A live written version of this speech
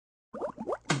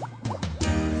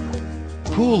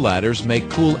Pool ladders make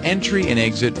pool entry and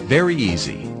exit very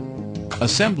easy.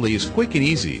 Assembly is quick and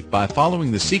easy by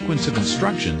following the sequence of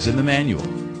instructions in the manual.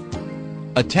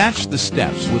 Attach the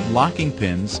steps with locking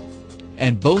pins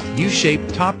and both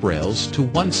U-shaped top rails to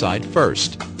one side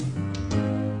first.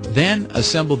 Then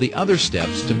assemble the other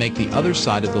steps to make the other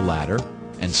side of the ladder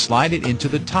and slide it into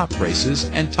the top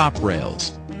braces and top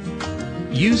rails.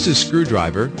 Use a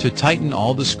screwdriver to tighten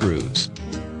all the screws.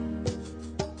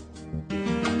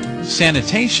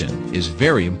 Sanitation is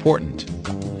very important.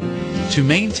 To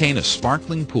maintain a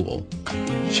sparkling pool,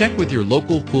 check with your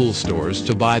local pool stores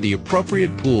to buy the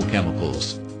appropriate pool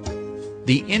chemicals.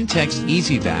 The Intex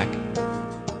Easy Vac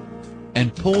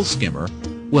and Pool Skimmer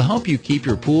will help you keep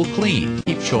your pool clean.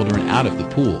 Keep children out of the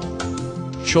pool.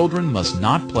 Children must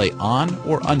not play on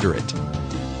or under it.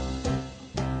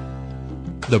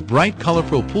 The bright,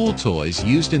 colorful pool toys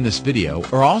used in this video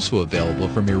are also available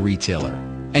from your retailer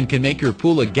and can make your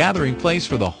pool a gathering place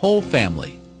for the whole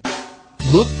family.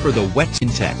 Look for the Wet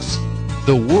Intex,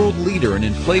 the world leader in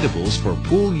inflatables for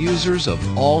pool users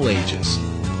of all ages.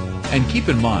 And keep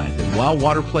in mind that while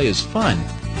water play is fun,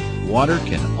 water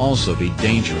can also be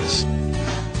dangerous.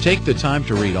 Take the time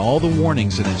to read all the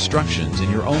warnings and instructions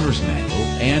in your owner's manual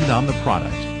and on the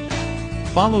product.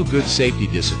 Follow good safety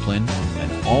discipline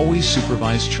and always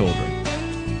supervise children.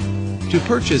 To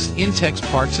purchase Intex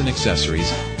parts and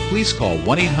accessories, please call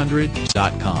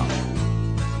 1-800-COM.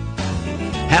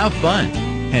 Have fun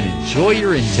and enjoy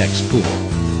your Intex pool.